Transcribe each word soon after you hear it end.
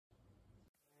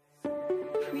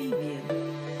Preview.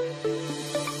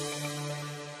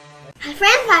 Hi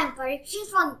friends, I'm Parikshit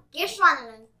from this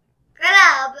one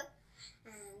club,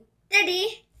 and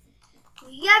today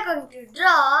we are going to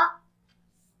draw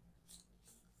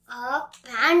a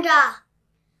panda.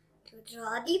 To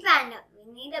draw the panda,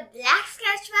 we need a black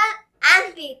sketch pen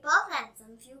and paper and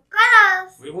some few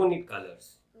colors. We won't need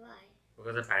colors. Why?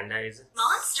 Because the panda is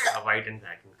Monster. a white and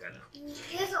black in color.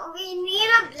 Yes, we need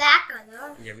a black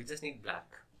color. Yeah, we just need black.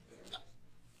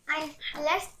 And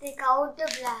let's take out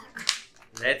the black.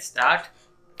 Let's start.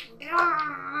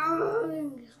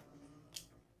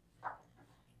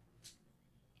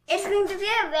 It's going to be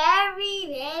a very,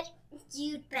 very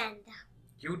cute panda.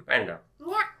 Cute panda.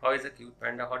 Yeah. How is a cute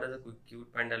panda? How does a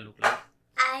cute panda look like?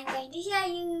 I'm going to show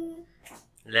you.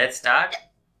 Let's start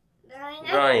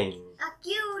Drawing a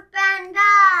cute panda.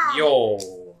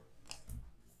 Yo.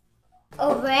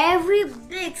 A very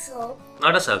big circle.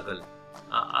 Not a circle.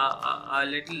 A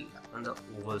little on the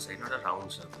oval side, not a round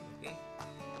circle. Okay.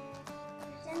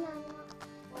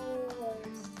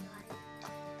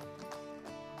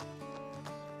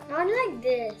 Not like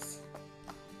this.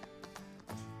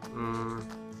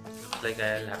 Looks like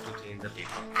I'll have to change the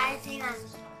paper. I think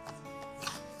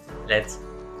I'm. Let's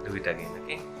do it again.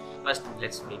 Okay. First,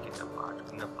 let's make it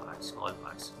in a part, small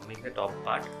parts. Make the top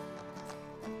part.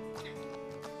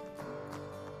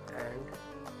 And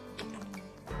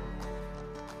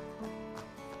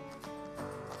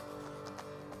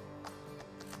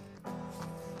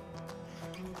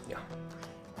yeah.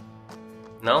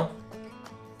 Now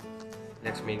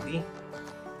let's make the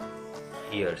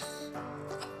ears.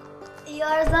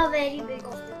 Ears are very big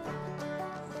of them.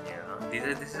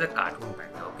 Yeah, this is a cartoon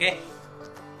panda. Okay.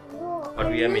 Oh, What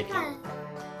we are making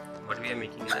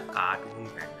is a cartoon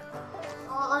panda.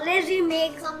 Always we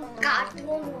make some cartoon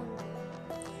ones.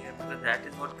 Yeah, because that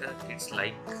is what kids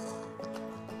like.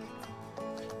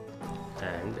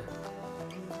 And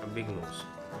a big nose.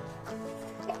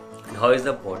 And how is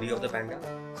the body of the panda?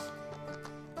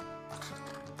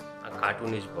 A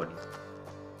cartoonish body.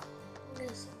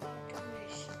 This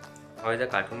cartoonish. How is a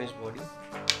cartoonish body?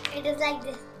 It is like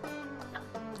this.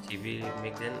 See, we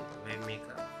make a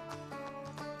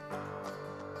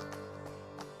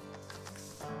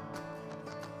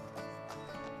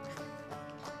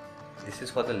this is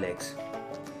for the legs.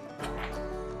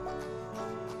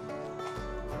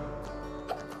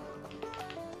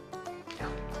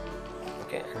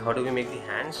 Okay, and how do we make the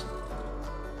hands?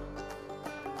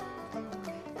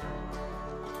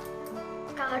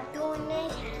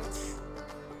 Cartoonish hands.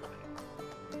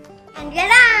 And we're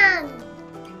done!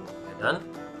 We're done?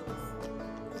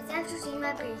 You have to see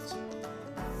my page.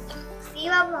 See,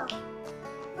 Papa?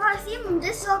 Oh, see,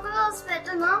 this circle is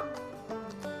better now.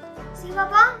 See,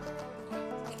 Papa?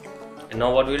 And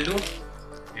now what we'll do?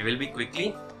 We will be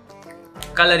quickly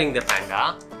coloring the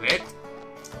panda with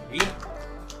the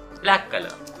black color.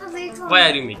 Oh, wait for Why me.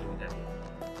 are you making that?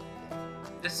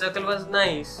 This circle was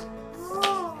nice.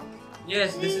 Oh,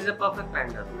 Yes, this is a perfect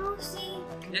panda. no, see.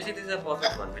 Yes, it is a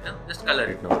perfect one, beta. Just color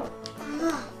it now.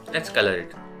 Ah, Let's color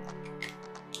it.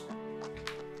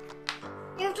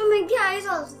 you have to make the eyes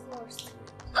also first.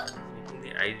 Making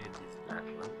the eyes with this black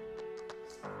one.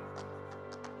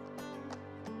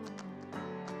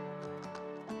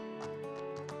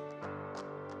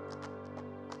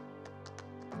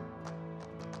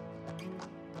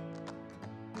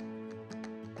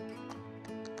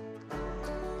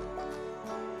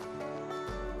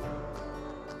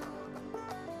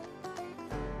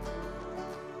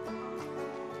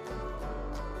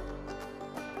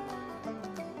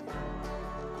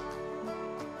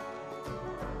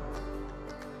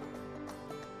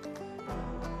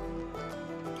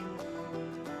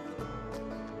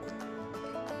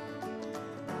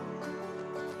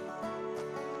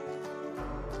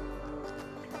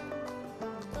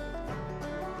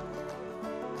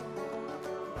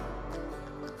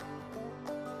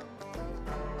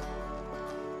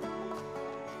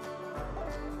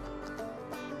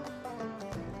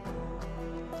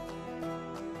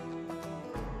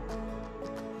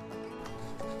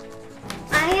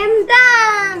 I am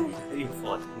done. You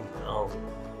fought now.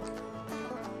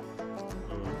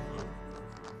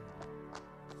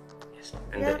 Yes,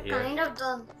 and You're the ear. kind of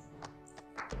done.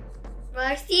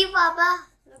 But see, Papa,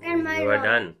 look at my You are drawing.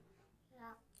 done.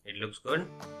 Yeah. It looks good?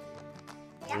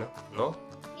 Yeah. No? No?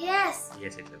 Yes.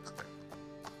 Yes, it looks good.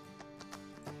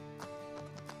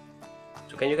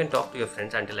 So you can talk to your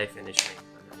friends until I finish my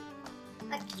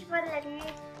color. Okay, but let me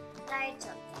write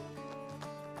something.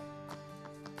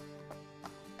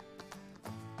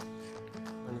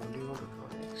 And what do you want to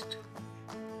draw next?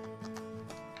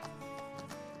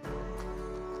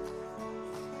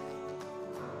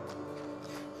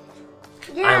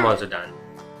 I am also done.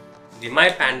 My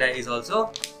panda is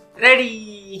also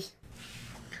ready.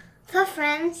 So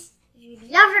friends, if you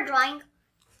love the drawing,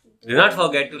 do not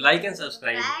forget to like and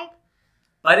subscribe.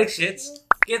 Parikshit's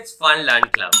Kids Fun Learn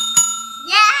Club.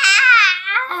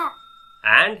 Yeah!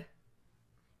 And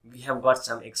we have got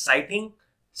some exciting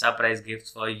surprise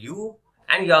gifts for you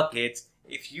and your kids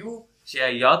if you share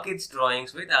your kids'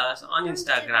 drawings with us on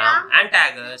Instagram and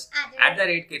tag us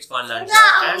 @Kids Fun Learn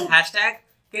Club and hashtag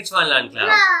Kids Fun Learn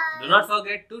Club. Do not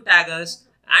forget to tag us.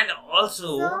 And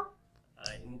also,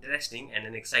 interesting and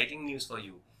an exciting news for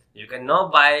you. You can now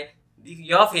buy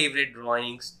your favorite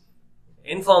drawings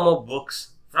in form of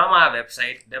books from our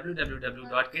website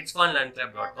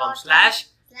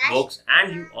www.kidsfunlearnclub.com/books,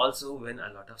 and you also win a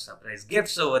lot of surprise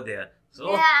gifts over there.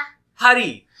 So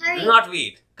hurry, do not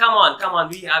wait. Come on,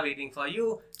 we are waiting for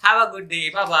you. Have a good day.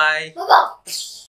 Bye bye.